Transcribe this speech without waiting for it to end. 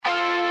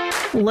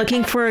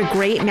Looking for a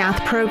great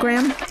math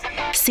program?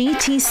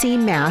 CTC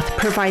Math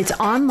provides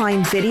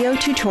online video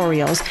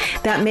tutorials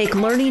that make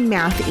learning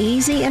math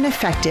easy and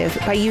effective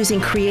by using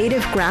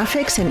creative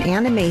graphics and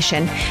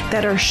animation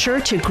that are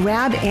sure to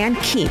grab and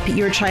keep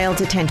your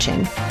child's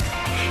attention.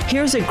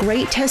 Here's a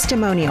great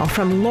testimonial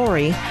from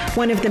Lori,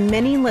 one of the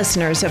many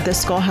listeners of the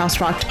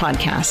Schoolhouse Rocked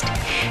podcast.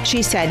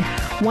 She said,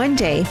 "One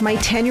day, my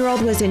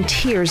 10-year-old was in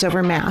tears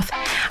over math.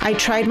 I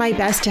tried my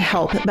best to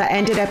help, but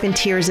ended up in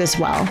tears as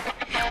well.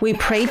 We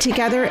prayed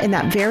together, and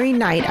that very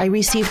night, I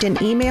received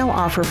an email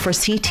offer for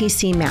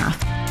CTC Math.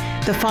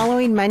 The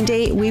following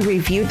Monday, we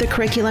reviewed the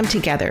curriculum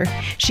together.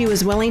 She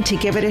was willing to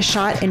give it a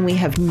shot, and we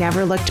have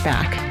never looked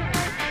back."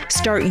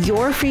 Start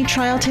your free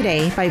trial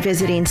today by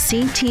visiting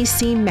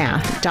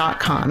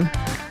ctcmath.com.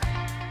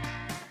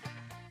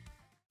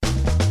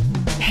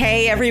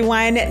 Hey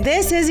everyone,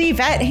 this is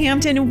Yvette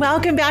Hampton.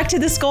 Welcome back to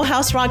the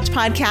Schoolhouse Rocked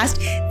podcast.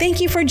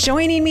 Thank you for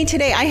joining me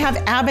today. I have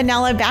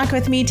Abinella back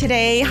with me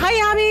today.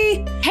 Hi,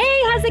 Abby.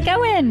 Hey, how's it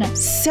going?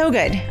 So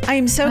good. I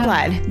am so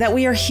glad that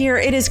we are here.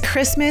 It is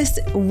Christmas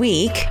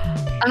week,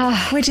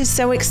 which is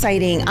so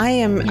exciting. I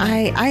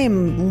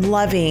am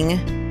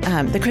loving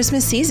the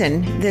Christmas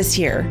season this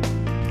year.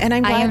 And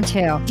I'm glad. I am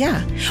too.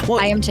 Yeah. Well,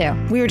 I am too.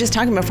 We were just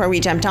talking before we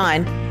jumped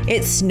on.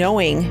 It's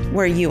snowing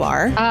where you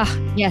are.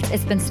 Yes,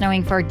 it's been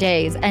snowing for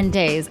days and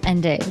days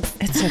and days.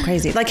 It's so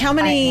crazy. Like how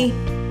many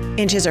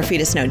inches or feet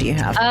of snow do you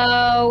have?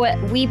 I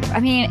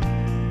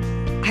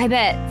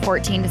bet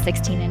 14 to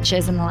 16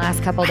 inches in the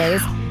last couple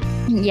days.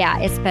 Yeah,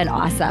 it's been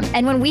awesome.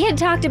 And when we had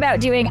talked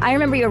about I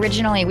remember we were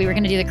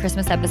going to do the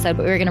Christmas episode,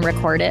 but we were going to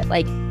record it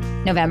like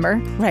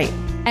November. Right.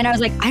 And I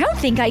was like, I don't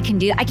think I can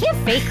do that. I can't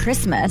fake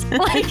Christmas.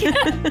 Like,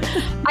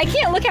 I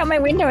can't look out my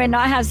window and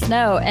not have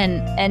snow.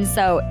 And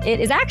so it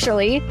is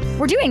actually,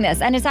 we're doing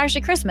this and it's actually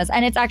Christmas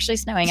and it's actually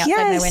snowing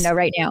outside my window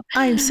right now.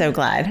 I'm so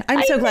glad.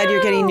 I'm so glad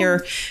you're getting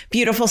your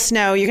beautiful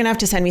snow. You're going to have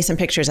to send me some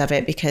pictures of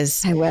it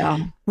because I will.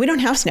 We don't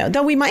have snow,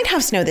 though we might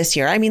have snow this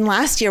year. I mean,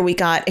 last year we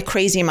got a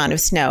crazy amount of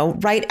snow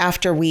right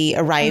after we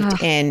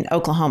arrived in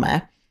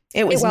Oklahoma.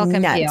 It was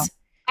nuts. You.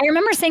 I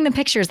remember seeing the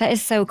pictures. That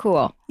is so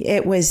cool.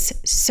 It was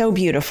so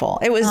beautiful.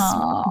 It was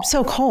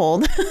so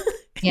cold.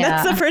 Yeah.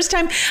 That's the first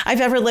time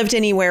I've ever lived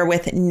anywhere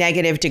with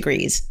negative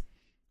degrees.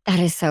 That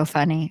is so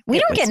funny. We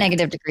don't get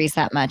negative degrees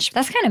that much.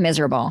 That's kind of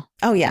miserable.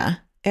 Oh, yeah.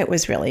 It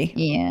was really,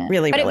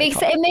 really, but really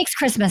it makes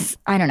Christmas,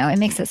 I don't know, it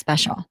makes it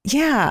special.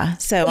 Yeah.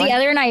 So the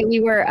other night we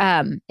were,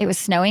 it was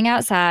snowing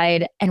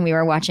outside and we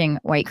were watching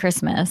White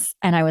Christmas.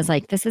 And I was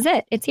like, this is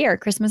it. It's here.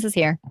 Christmas is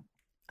here.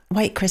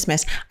 White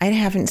Christmas. I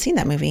haven't seen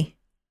that movie.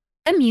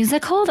 The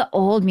musical, the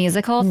old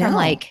musical from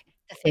like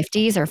the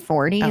 50s or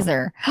 40s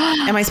or.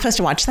 Am I supposed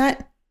to watch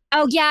that?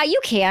 Oh, yeah, you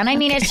can. I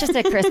mean, it's just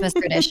a Christmas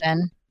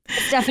tradition.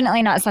 It's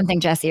definitely not something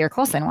Jesse or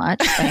Colson watch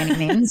by any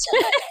means.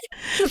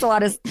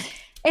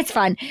 It's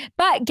fun.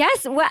 But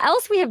guess what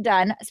else we have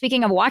done?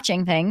 Speaking of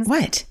watching things.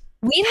 What?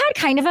 We've had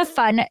kind of a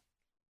fun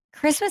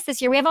Christmas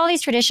this year. We have all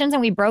these traditions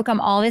and we broke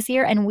them all this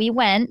year. And we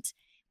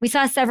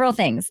saw several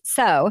things.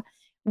 So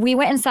we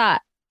went and saw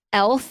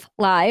Elf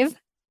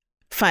live.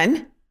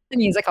 Fun. The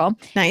musical.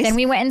 Nice. Then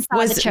we went and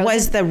saw The Chosen.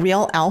 Was the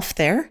real elf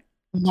there?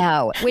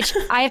 No, which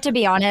I have to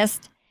be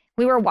honest,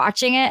 we were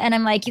watching it and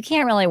I'm like, you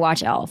can't really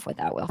watch Elf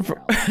without Will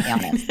Ferrell, to be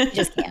honest. You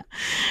just can't.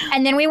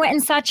 And then we went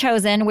and saw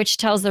Chosen, which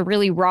tells the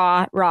really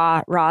raw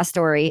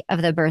story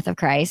of the birth of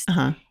Christ.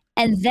 Uh-huh.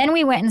 And then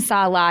we went and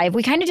saw live.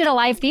 We kind of did a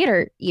live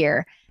theater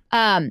year.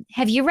 Have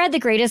you read The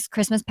Greatest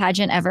Christmas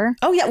Pageant Ever?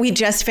 Oh, yeah. We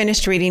just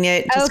finished reading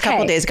it just a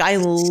couple days ago. I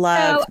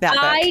love that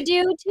book. I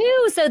do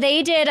too. So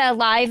they did a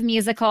live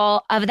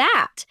musical of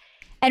that.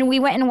 And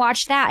we went and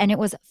watched that and it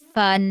was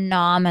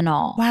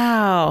phenomenal.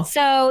 Wow.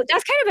 So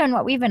that's kind of been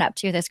what we've been up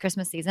to this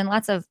Christmas season.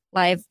 Lots of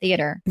live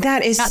theater.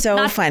 That is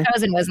so fun.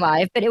 Chosen was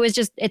live, but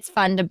it's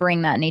fun to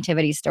bring that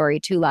nativity story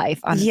to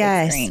life on the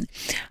big screen.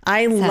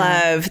 I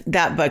love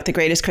that book, The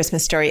Greatest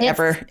Christmas Story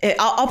Ever.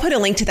 I'll put a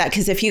link to that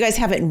because if you guys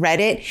haven't read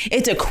it,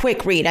 it's a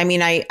quick read. I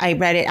mean, I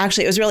read it.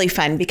 Actually, it was really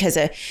fun because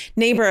a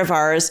neighbor of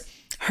ours,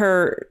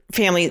 her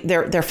family,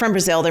 they're from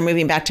Brazil. They're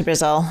moving back to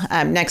Brazil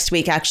next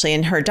week, actually.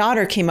 And her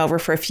daughter came over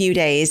for a few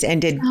days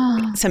and did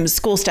some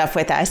school stuff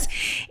with us.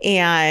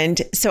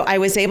 And so I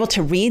was able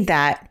to read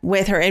that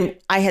with her. And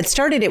I had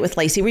started it with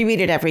Lacey. We read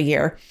it every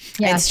year.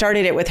 Yeah. I had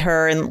started it with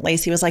her. And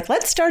Lacey was like,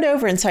 let's start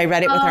over. And so I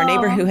read it with our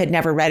neighbor who had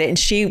never read it. And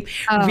she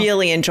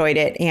really enjoyed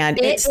it. And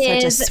it's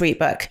such a sweet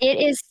book. It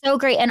is so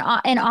great. And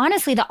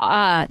honestly, the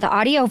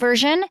audio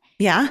version,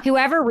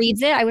 whoever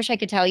reads it, I wish I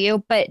could tell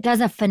you, but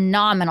does a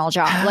phenomenal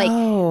job.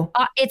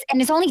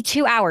 It's only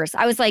 2 hours.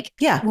 I was like,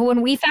 well,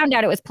 when we found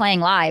out it was playing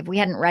live, we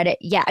hadn't read it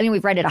yet. I mean,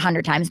 we've read it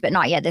 100 times, but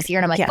not yet this year.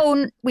 And I'm like,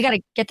 we got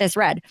to get this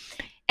read.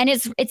 And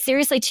it's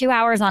seriously 2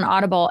 hours on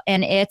Audible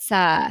and it's,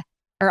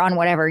 or on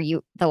whatever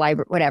the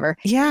library, whatever.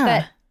 Yeah.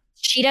 But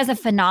she does a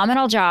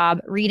phenomenal job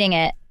reading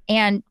it.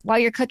 And while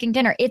you're cooking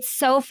dinner, it's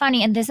so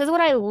funny. And this is what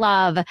I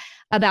love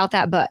about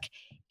that book.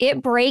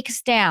 It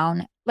breaks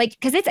down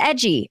because it's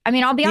edgy. I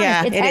mean, I'll be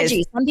honest, it's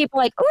edgy. Some people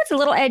are like, oh, it's a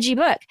little edgy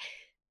book.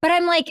 But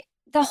I'm like,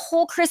 the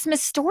whole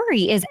Christmas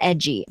story is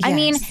edgy. Yes. I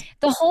mean,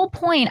 the whole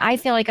point, I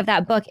feel like, of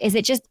that book is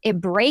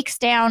it breaks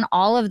down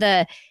all of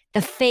the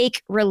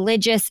fake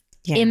religious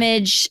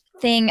image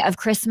thing of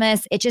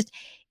Christmas.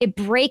 It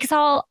breaks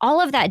all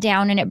of that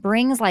down, and it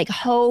brings like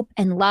hope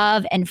and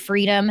love and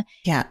freedom.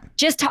 Yeah.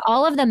 Just to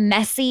all of the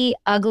messy,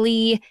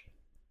 ugly,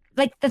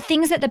 like the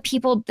things that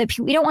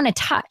we don't want to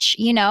touch,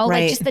 you know,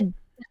 right. Like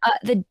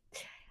just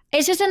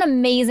it's just an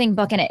amazing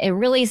book. And it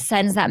really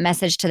sends that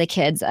message to the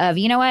kids of,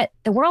 you know what,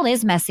 the world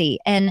is messy,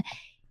 and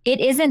it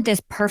isn't this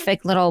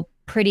perfect little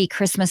pretty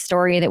Christmas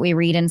story that we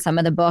read in some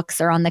of the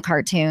books or on the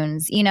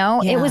cartoons, you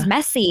know, It was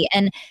messy,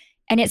 and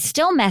it's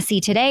still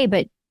messy today,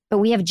 but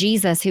we have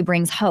Jesus who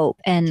brings hope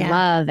and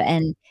love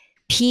and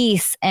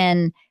peace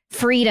and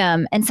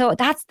freedom. And so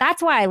that's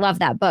why I love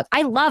that book.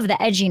 I love the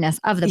edginess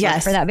of the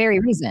book for that very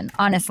reason,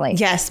 honestly.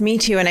 Yes, me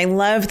too. And I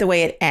love the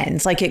way it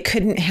ends. Like, it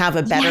couldn't have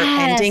a better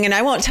ending. And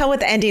I won't tell what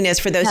the ending is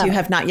for those who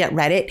have not yet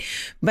read it,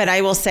 but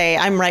I will say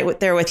I'm right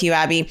there with you,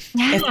 Abby.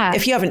 Yeah.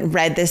 If you haven't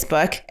read this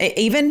book,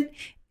 even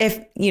if,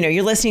 you know,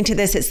 you're listening to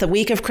this, it's the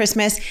week of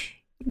Christmas,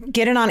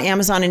 get it on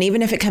Amazon. And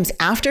even if it comes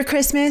after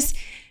Christmas,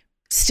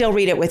 still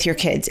read it with your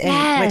kids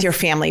and with your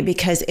family,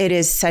 because it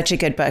is such a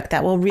good book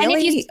that will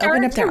really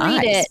open up their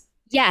eyes.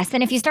 Yes.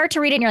 And if you start to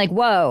read it and you're like,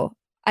 whoa,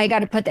 I got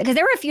to put that, because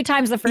there were a few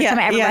times the first time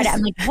I ever read it,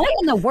 I'm like, what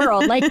in the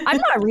world? Like, I'm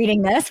not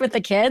reading this with the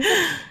kids.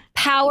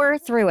 Power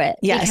through it.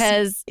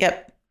 Yes.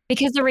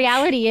 Because the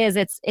reality is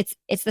it's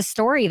the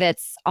story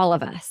that's all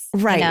of us.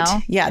 Right. You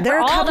know? Yeah. There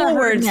are a couple of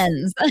words.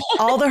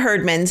 All the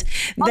Herdmans.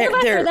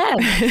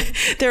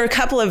 There are a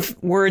couple of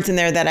words in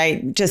there that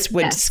I just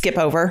would skip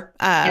over.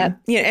 And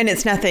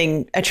it's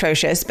nothing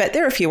atrocious, but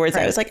there are a few words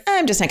I was like,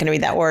 I'm just not going to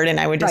read that word. And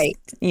I would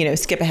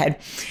just, skip ahead.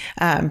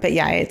 But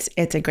yeah,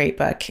 it's a great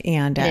book.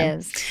 And it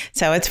is.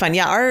 So it's fun.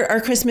 Yeah. Our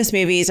Christmas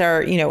movies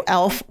are,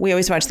 Elf. We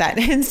always watch that.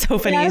 And it's so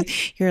funny.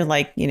 Yes. You're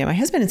like, my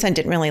husband and son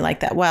didn't really like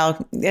that.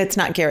 Well, it's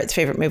not Garrett's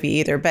favorite movie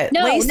either, but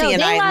Lacey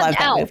and I love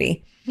that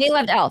movie. They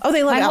loved Elf. Oh,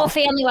 they loved Elf. My whole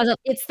family loves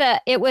Elf.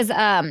 It was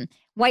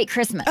White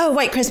Christmas. Oh,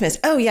 White Christmas.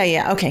 Oh,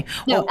 yeah. Okay.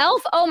 No,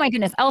 Elf. Oh my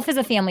goodness. Elf is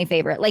a family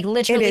favorite. Like,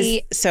 literally.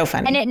 It is so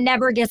funny. And it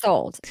never gets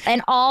old.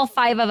 And all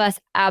 5 of us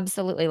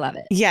absolutely love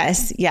it.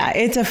 Yes. Yeah.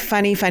 It's a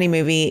funny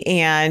movie.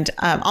 And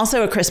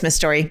also A Christmas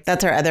Story.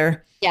 That's our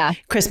other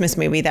Christmas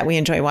movie that we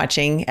enjoy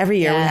watching. Every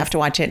year we have to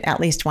watch it at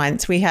least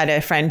once. We had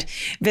a friend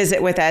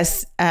visit with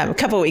us a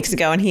couple of weeks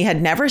ago, and he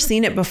had never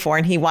seen it before,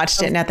 and he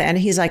watched it, and at the end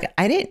he's like,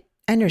 I didn't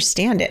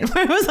understand it.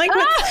 I was like,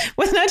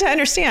 what's not to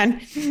understand?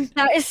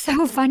 That is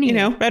so funny.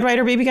 Red, White,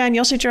 or BB gun,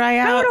 you'll shoot your eye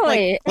out.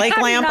 Totally. Like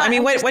lamp. I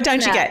mean, what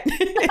don't you get?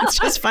 It's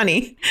just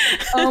funny.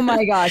 Oh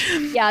my gosh.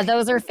 Yeah,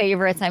 those are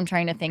favorites. I'm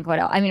trying to think what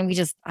else. I mean,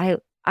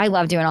 I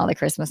love doing all the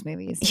Christmas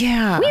movies.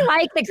 Yeah. We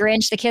like the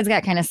Grinch. The kids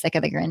got kind of sick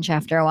of the Grinch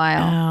after a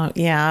while. Oh,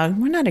 yeah.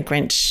 We're not a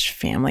Grinch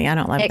family. I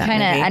don't love that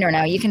movie. I don't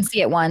know. You can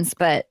see it once,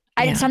 but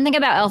something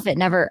about Elf, it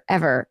never,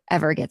 ever,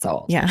 ever gets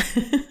old. Yeah.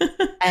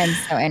 And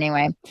so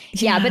anyway,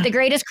 but The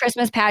Greatest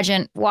Christmas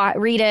Pageant,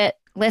 read it,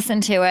 listen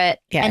to it.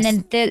 Yes.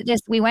 And then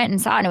we went and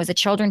saw it, and it was a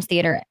children's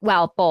theater.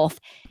 Well, both.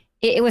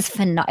 It was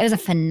it was a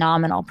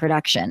phenomenal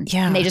production.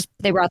 Yeah. And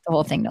they brought the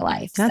whole thing to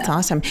life. That's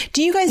awesome.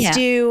 Do you guys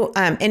do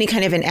any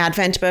kind of an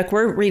Advent book?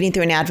 We're reading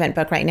through an Advent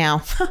book right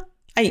now.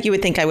 You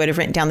would think I would have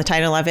written down the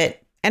title of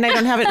it, and I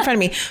don't have it in front of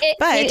me,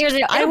 but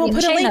I will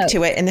put a link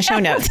to it in the show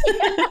notes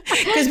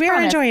because we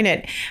are enjoying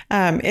it.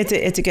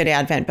 It's a good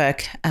Advent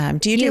book.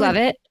 Do you love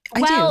it?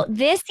 Well,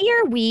 this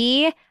year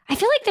I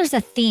feel like there's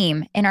a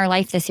theme in our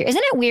life this year.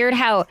 Isn't it weird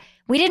how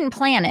we didn't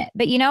plan it?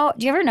 But do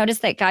you ever notice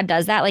that God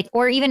does that? Like,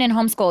 or even in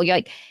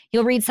homeschool,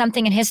 you'll read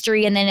something in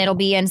history and then it'll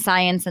be in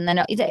science. And then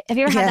have you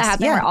ever had that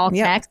happen where it all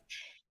connects?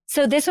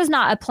 So this was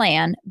not a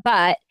plan,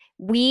 but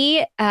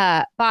we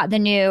bought the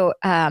new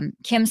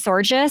Kim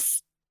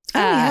Sorgis.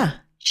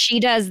 She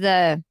does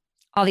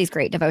all these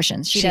great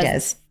devotions. She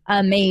does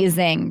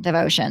amazing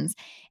devotions.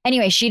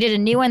 Anyway, she did a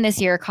new one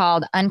this year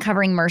called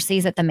Uncovering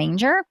Mercies at the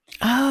Manger.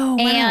 Oh, wow.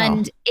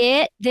 And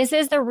this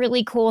is the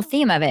really cool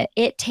theme of it.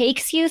 It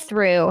takes you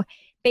through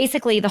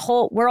basically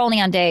we're only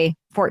on day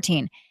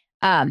 14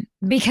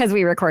 because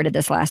we recorded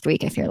this last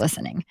week, if you're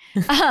listening.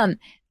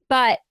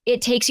 But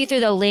it takes you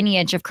through the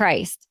lineage of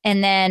Christ.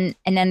 And then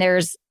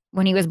there's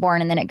when he was born,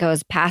 and then it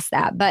goes past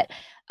that. But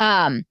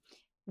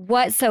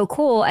what's so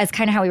cool as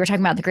kind of how we were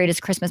talking about The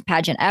Greatest Christmas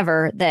Pageant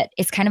ever, that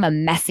it's kind of a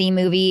messy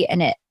movie,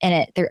 and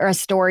a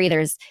story.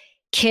 There's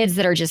kids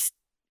that are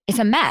it's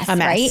a mess,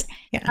 right?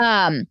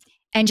 Yeah.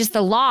 And just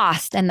the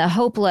lost and the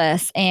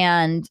hopeless.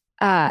 And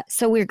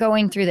so we're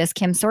going through this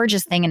Kim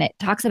Sorgis thing, and it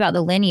talks about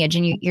the lineage,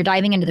 and you're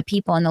diving into the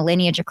people and the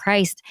lineage of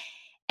Christ,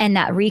 and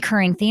that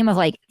recurring theme of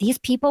like, these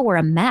people were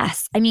a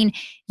mess. I mean,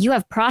 you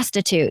have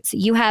prostitutes,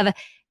 you have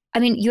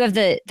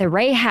the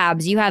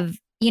Rahabs, you have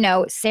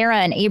Sarah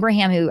and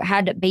Abraham who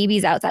had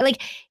babies outside.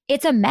 Like,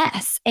 it's a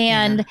mess.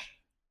 And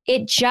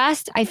it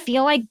I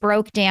feel like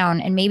broke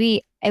down, and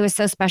maybe it was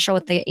so special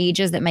with the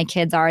ages that my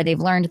kids are. They've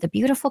learned the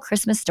beautiful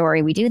Christmas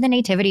story. We do the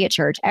nativity at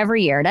church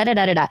every year,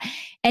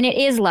 and it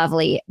is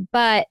lovely.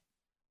 But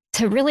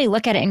to really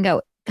look at it and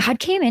go, God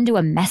came into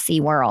a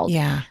messy world.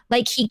 Yeah.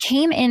 Like he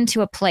came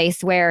into a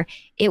place where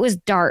it was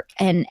dark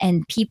and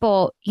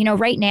people,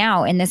 right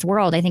now in this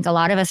world, I think a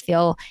lot of us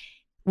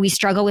we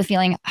struggle with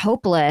feeling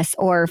hopeless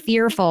or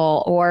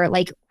fearful or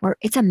like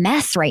it's a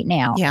mess right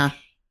now. Yeah.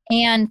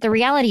 And the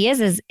reality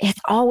is it's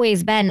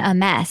always been a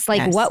mess.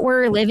 Like what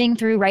we're living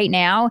through right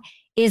now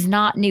is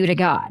not new to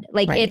God.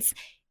 Like it's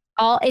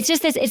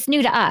just this, it's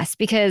new to us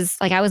because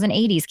like I was an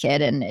 80s kid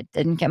and it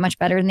didn't get much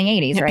better in the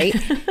 80s, right?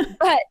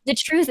 But the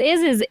truth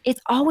is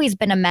it's always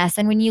been a mess.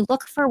 And when you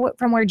look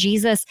from where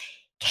Jesus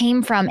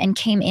came from and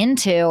came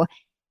into,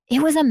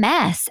 it was a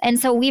mess. And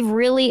so we've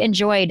really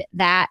enjoyed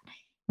that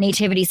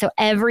nativity. So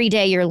every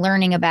day you're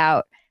learning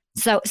about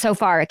so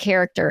far a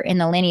character in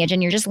the lineage,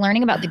 and you're just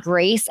learning about the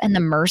grace and the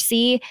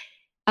mercy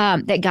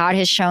that God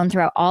has shown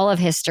throughout all of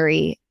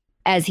history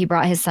as he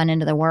brought his son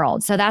into the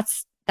world. So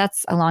that's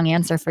a long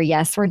answer for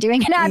yes, we're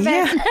doing an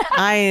Advent. Yeah,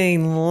 I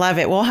love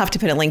it. We'll have to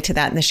put a link to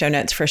that in the show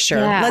notes for sure.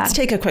 Yeah. Let's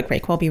take a quick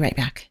break. We'll be right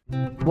back.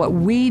 What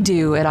we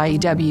do at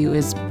IEW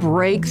is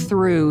break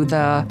through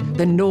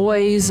the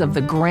noise of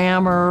the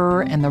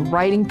grammar and the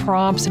writing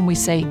prompts, and we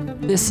say,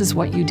 this is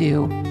what you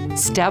do,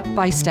 step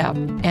by step.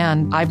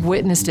 And I've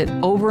witnessed it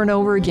over and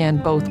over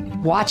again, both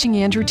watching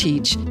Andrew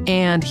teach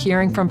and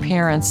hearing from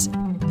parents,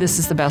 this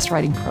is the best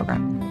writing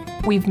program.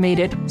 We've made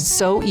it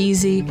so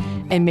easy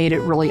and made it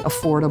really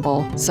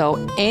affordable.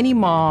 So any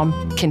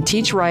mom can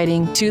teach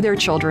writing to their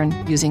children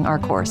using our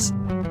course,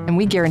 and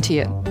we guarantee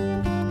it.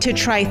 To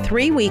try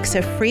 3 weeks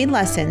of free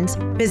lessons,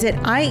 visit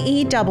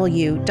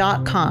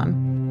IEW.com.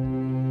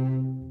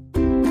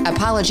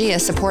 Apologia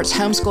supports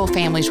homeschool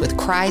families with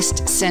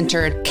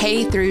Christ-centered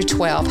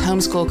K-12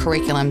 homeschool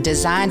curriculum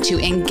designed to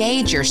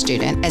engage your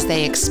student as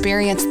they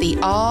experience the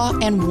awe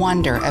and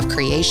wonder of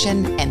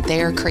creation and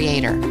their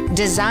creator.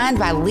 Designed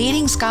by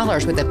leading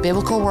scholars with a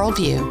biblical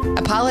worldview,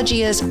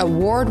 Apologia's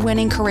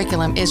award-winning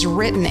curriculum is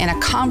written in a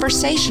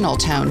conversational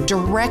tone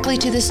directly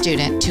to the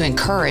student to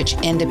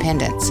encourage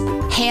independence.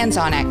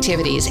 Hands-on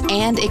activities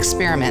and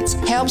experiments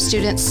help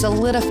students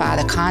solidify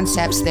the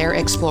concepts they're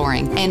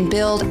exploring and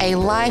build a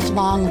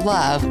lifelong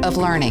love of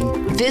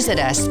learning. Visit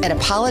us at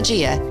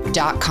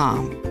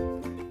apologia.com.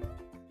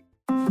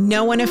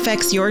 No one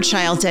affects your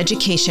child's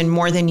education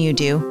more than you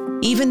do.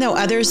 Even though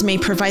others may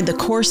provide the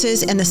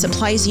courses and the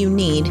supplies you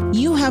need,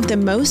 you have the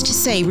most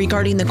say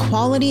regarding the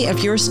quality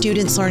of your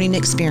students' learning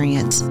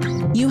experience.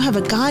 You have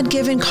a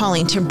God-given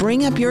calling to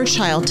bring up your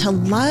child to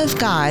love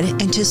God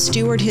and to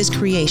steward his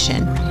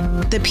creation.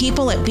 The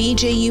people at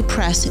BJU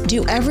Press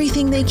do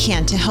everything they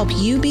can to help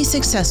you be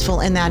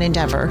successful in that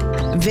endeavor.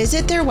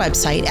 Visit their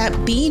website at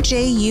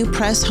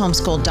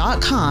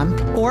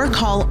bjupresshomeschool.com or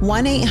call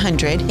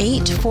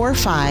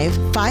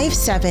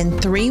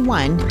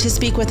 1-800-845-5731 to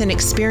speak with an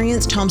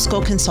experienced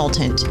homeschool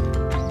consultant.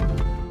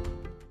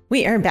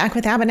 We are back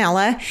with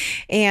Abinella.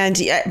 And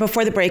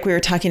before the break, we were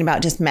talking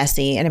about just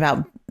messy and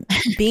about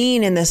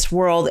being in this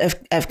world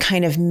of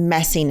kind of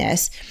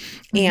messiness.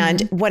 Mm-hmm.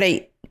 And what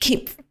I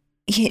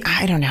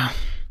don't know.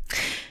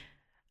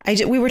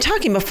 We were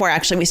talking before,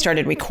 actually, we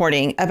started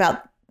recording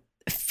about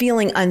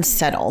feeling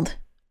unsettled.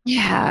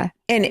 Yeah.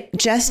 And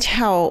just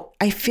how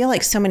I feel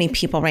like so many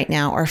people right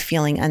now are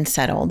feeling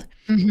unsettled.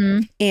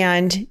 Mm-hmm.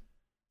 And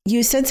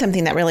you said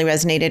something that really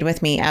resonated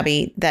with me,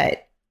 Abby,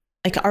 that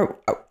like,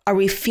 are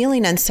we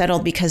feeling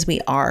unsettled because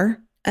we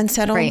are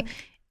unsettled? Right.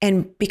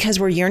 And because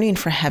we're yearning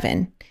for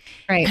heaven?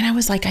 Right. And I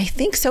was like, I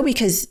think so,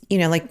 because,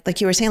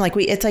 like you were saying, like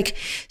it's like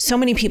so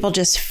many people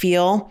just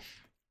feel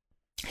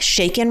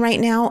shaken right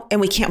now, and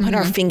we can't put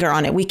our finger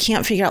on it. We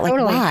can't figure out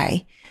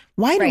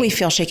why do we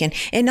feel shaken?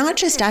 And not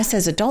just us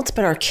as adults,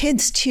 but our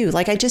kids too.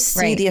 Like I just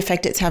see the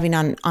effect it's having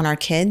on our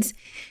kids.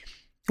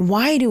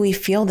 Why do we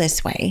feel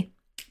this way?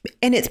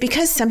 And it's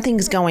because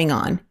something's going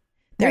on.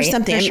 There's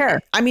something. For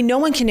sure. I mean, no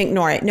one can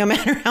ignore it, no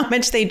matter how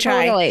much they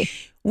try. Totally.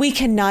 We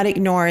cannot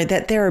ignore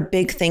that there are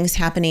big things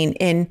happening,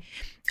 and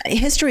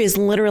history is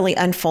literally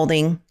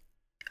unfolding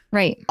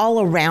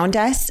all around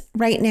us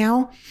right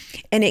now.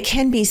 And it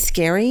can be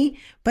scary,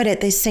 but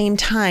at the same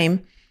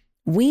time,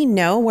 we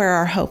know where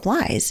our hope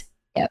lies.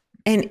 Yep.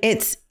 And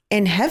it's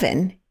in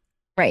heaven.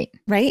 Right.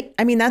 Right.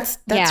 I mean, that's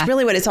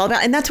really what it's all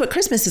about. And that's what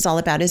Christmas is all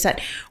about, is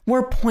that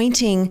we're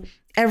pointing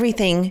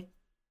everything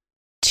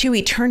to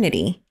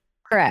eternity.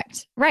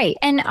 Correct. Right.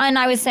 And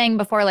I was saying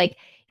before, like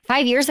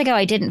 5 years ago,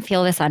 I didn't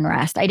feel this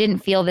unrest. I didn't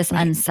feel this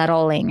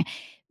unsettling.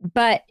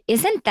 But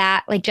isn't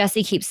that, like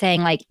Jesse keeps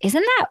saying, like,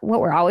 isn't that what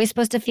we're always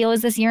supposed to feel,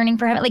 is this yearning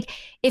for heaven? Like,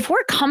 if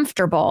we're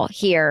comfortable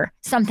here,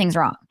 something's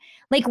wrong.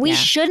 Like, we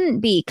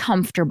shouldn't be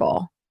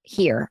comfortable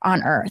here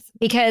on earth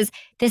because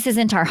this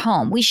isn't our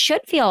home. We should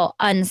feel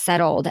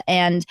unsettled.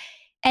 And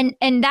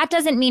that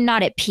doesn't mean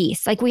not at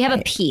peace. Like, we have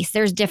a peace.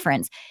 There's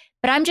difference.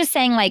 But I'm just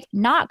saying, like,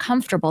 not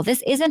comfortable.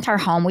 This isn't our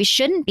home. We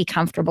shouldn't be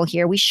comfortable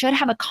here. We should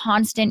have a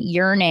constant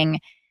yearning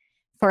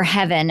for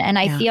heaven. And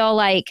I feel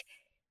like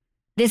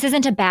this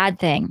isn't a bad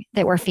thing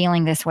that we're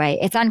feeling this way.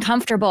 It's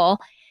uncomfortable,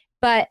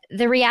 but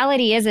the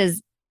reality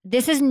is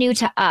this is new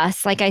to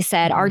us. Like I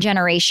said, our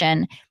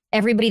generation,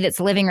 everybody that's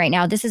living right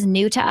now, this is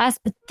new to us,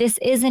 but this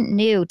isn't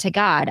new to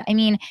God. I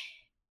mean,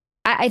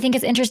 I think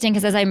it's interesting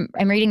because as I'm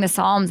reading the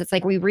Psalms, it's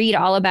like we read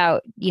all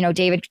about,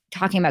 David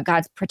talking about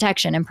God's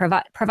protection and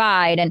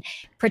provide and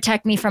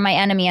protect me from my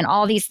enemy and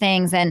all these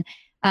things and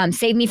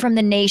save me from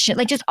the nation,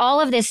 like just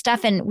all of this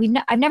stuff. And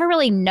I've never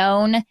really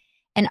known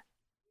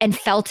and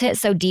felt it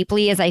so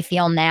deeply as I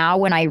feel now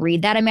when I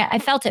read that. I mean, I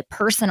felt it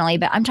personally,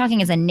 but I'm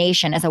talking as a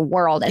nation, as a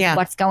world, as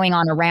what's going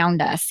on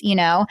around us,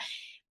 And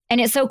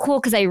it's so cool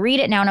because I read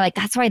it now and I'm like,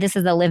 that's why this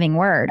is the living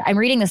word. I'm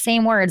reading the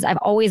same words I've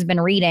always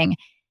been reading,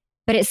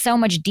 but it's so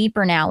much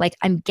deeper now. Like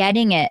I'm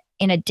getting it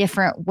in a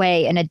different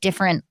way, in a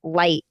different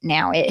light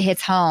now. It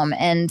hits home.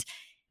 And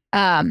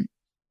I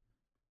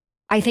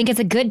think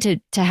it's good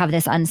to have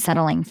this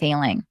unsettling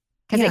feeling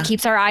because it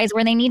keeps our eyes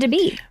where they need to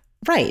be.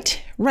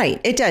 Right.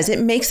 It does. It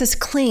makes us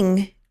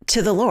cling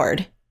to the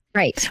Lord.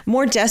 Right.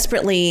 More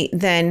desperately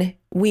than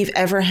we've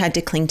ever had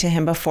to cling to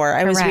him before.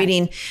 I was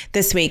reading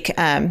this week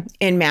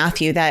in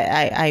Matthew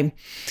that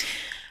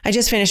I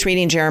just finished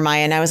reading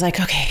Jeremiah and I was like,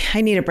 okay,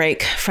 I need a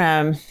break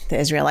from the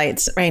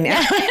Israelites right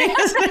now.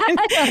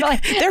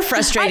 They're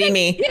frustrating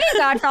me. You think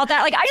God felt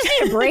that? Like, I just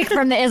need a break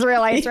from the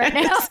Israelites right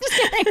now.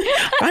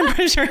 I'm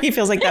pretty sure he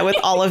feels like that with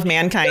all of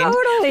mankind.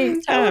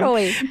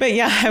 Totally. But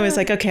yeah, I was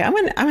like, okay, I'm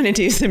going to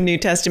do some New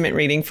Testament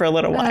reading for a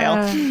little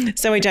while.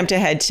 So we jumped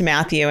ahead to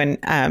Matthew and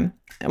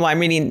I'm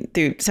reading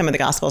through some of the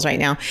Gospels right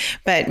now.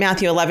 But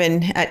Matthew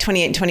 11 at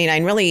 28 and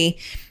 29 really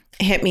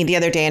hit me the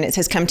other day, and it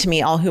says, come to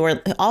me all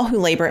who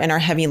labor and are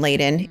heavy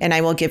laden, and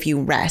I will give you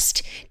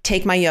rest.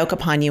 Take my yoke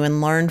upon you and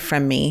learn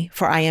from me,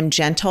 for I am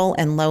gentle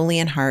and lowly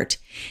in heart,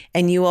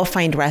 and you will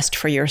find rest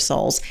for your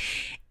souls.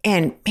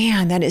 And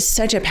man, that is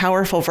such a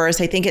powerful verse.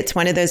 I think it's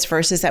one of those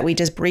verses that we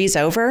just breeze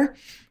over.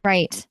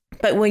 Right.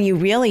 But when you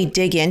really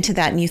dig into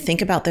that and you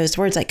think about those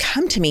words, like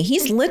come to me,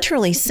 he's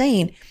literally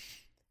saying,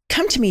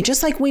 come to me,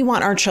 just like we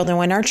want our children.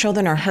 When our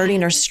children are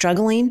hurting or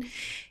struggling,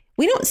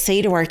 we don't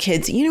say to our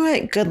kids, you know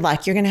what, good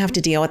luck. You're going to have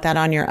to deal with that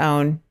on your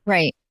own.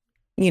 Right.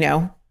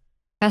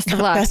 Best of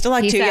luck. Best of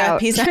luck to you.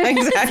 Peace out.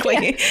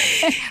 Exactly.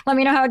 Let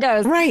me know how it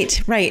goes.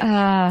 Right.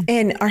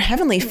 And our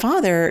Heavenly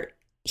Father,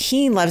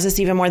 he loves us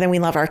even more than we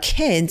love our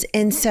kids.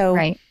 And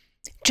so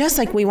just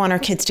like we want our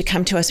kids to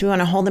come to us, we want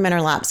to hold them in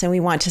our laps and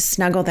we want to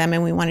snuggle them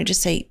and we want to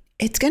just say,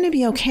 it's going to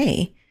be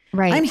okay.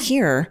 Right. I'm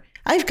here.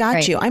 I've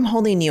got you. I'm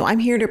holding you. I'm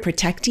here to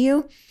protect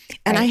you.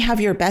 And I have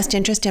your best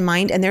interest in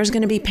mind. And there's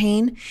going to be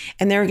pain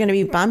and there are going to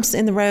be bumps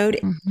in the road,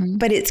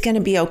 but it's going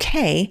to be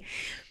okay.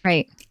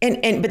 Right.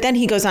 But then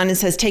he goes on and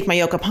says, take my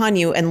yoke upon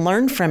you and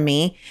learn from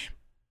me,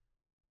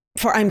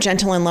 for I'm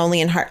gentle and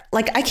lowly in heart.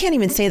 Like, I can't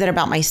even say that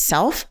about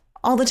myself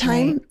all the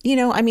time.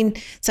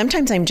 Right.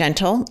 Sometimes I'm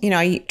gentle,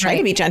 I try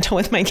to be gentle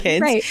with my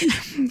kids.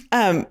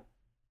 Right.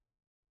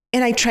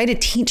 And I try to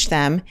teach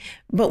them,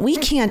 but we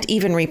can't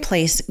even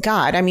replace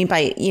God. I mean,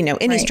 by,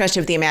 any stretch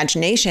of the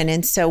imagination.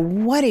 And so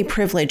what a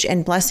privilege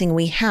and blessing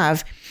we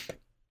have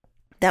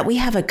that we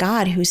have a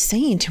God who's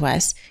saying to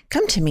us,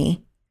 come to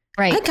me.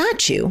 Right. I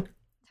got you.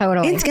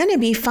 Totally. It's going to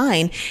be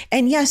fine.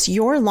 And yes,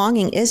 your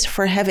longing is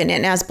for heaven.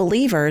 And as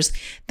believers,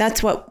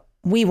 that's what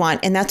we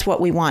want. And that's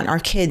what we want our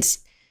kids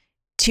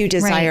to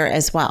desire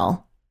as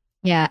well.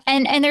 Yeah.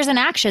 And there's an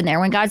action there.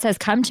 When God says,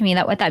 come to me,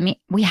 what that means,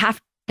 we have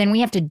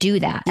to do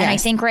that. Yes. And I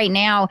think right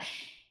now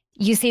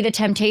you see the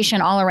temptation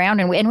all around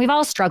and we've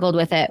all struggled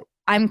with it.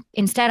 I'm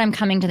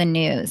coming to the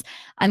news.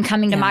 I'm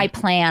coming to my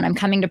plan. I'm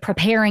coming to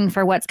preparing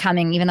for what's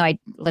coming, even though I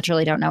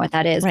literally don't know what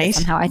that is. Right.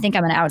 But somehow I think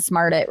I'm going to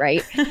outsmart it.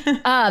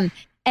 Right.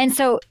 And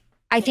so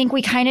I think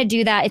we kind of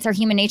do that. It's our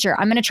human nature.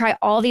 I'm going to try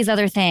all these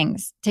other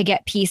things to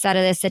get peace out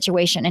of this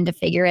situation and to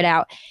figure it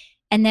out.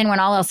 And then when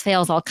all else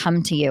fails, I'll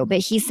come to you. But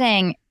he's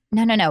saying,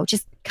 no,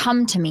 just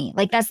come to me.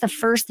 Like that's the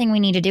first thing we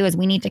need to do is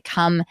we need to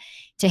come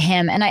to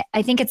him. And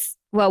I think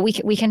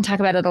we can talk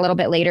about it a little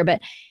bit later, but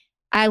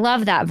I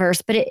love that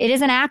verse, but it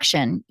is an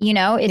action,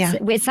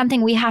 it's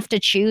something we have to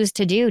choose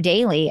to do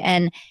daily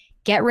and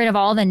get rid of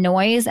all the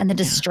noise and the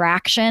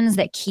distractions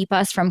that keep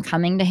us from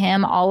coming to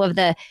him. All of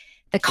the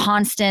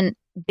constant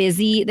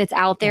busy that's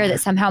out there that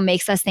somehow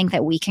makes us think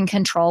that we can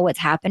control what's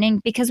happening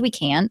because we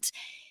can't,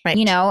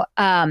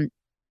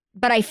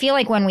 but I feel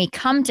like when we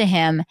come to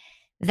him,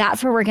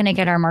 that's where we're going to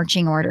get our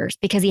marching orders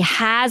because he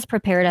has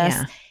prepared us.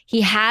 Yeah.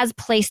 He has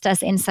placed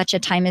us in such a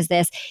time as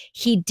this.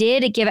 He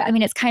did give it. I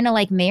mean, it's kind of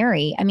like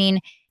Mary. I mean,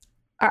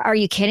 are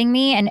you kidding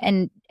me?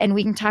 And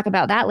we can talk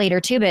about that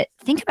later too, but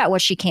think about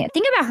what she can't.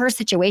 Think about her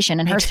situation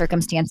and her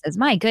circumstances.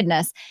 My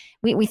goodness.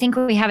 We think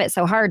we have it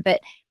so hard,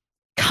 but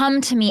come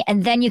to me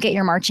and then you get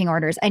your marching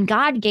orders. And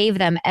God gave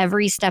them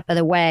every step of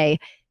the way,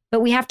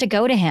 but we have to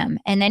go to him.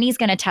 And then he's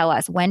going to tell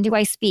us, when do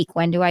I speak?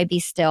 When do I be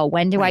still?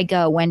 When do I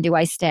go? When do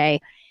I stay?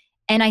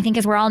 And I think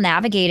as we're all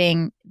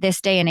navigating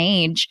this day and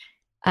age,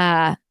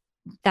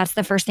 that's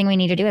the first thing we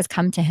need to do is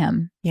come to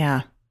him.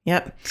 Yeah.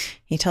 Yep.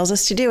 He tells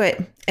us to do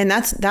it. And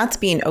that's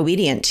being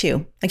obedient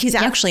too. Like he's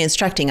actually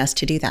instructing us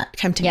to do that.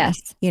 Come to me,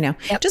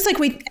 just like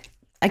we,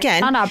 again,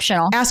 not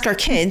optional. Ask our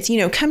kids,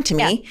 come to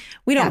me.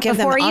 We don't give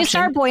them the option. Before you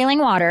start boiling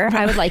water,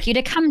 I would like you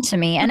to come to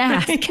me and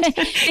ask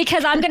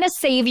because I'm going to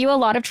save you a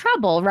lot of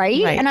trouble.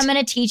 Right. And I'm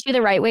going to teach you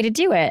the right way to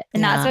do it.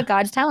 And that's what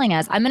God's telling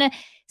us. I'm going to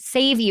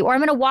save you, or I'm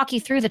going to walk you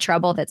through the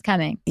trouble that's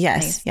coming.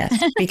 Yes,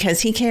 yes,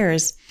 because he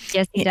cares.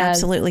 Yes, he does.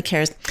 Absolutely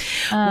cares.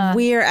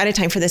 We're out of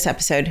time for this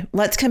episode.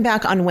 Let's come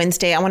back on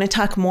Wednesday. I want to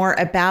talk more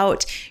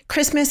about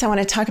Christmas. I want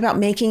to talk about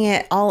making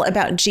it all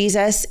about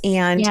Jesus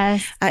and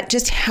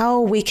just how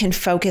we can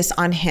focus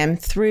on him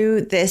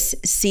through this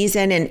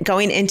season and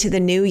going into the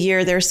new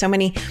year. There are so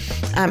many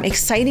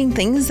exciting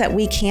things that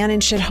we can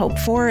and should hope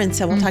for. And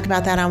so we'll talk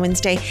about that on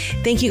Wednesday.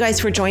 Thank you guys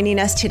for joining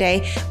us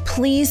today.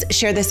 Please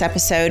share this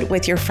episode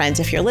with your friends.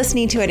 If you're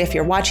listening to it, if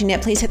you're watching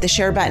it, please hit the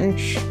share button.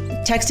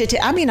 Text it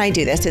to, I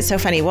do this. It's so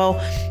funny.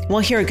 We'll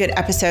hear a good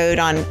episode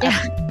on a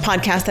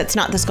podcast that's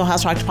not the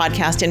Schoolhouse Rocked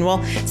podcast, and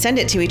we'll send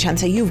it to each other and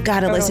say, you've got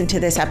to listen to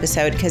this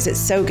episode because it's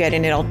so good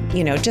and it'll,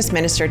 just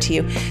minister to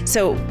you.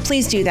 So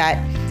please do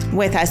that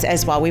with us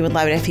as well. We would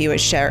love it if you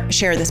would share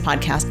this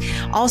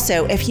podcast.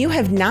 Also, if you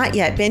have not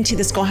yet been to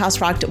the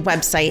Schoolhouse Rocked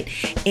website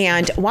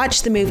and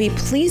watched the movie,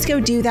 please go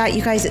do that.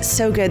 You guys, it's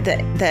so good.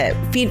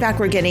 The feedback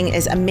we're getting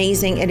is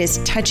amazing. It is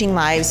touching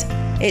lives.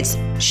 It's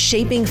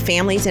shaping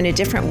families in a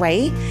different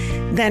way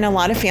than a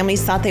lot of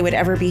families thought they would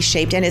ever be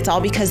shaped. And it's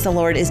all because the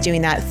Lord is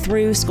doing that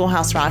through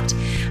Schoolhouse Rocked.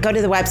 Go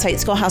to the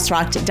website,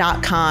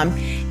 schoolhouserocked.com,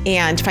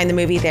 and find the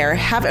movie there.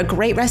 Have a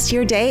great rest of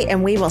your day,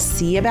 and we will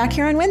see you back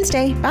here on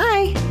Wednesday.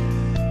 Bye.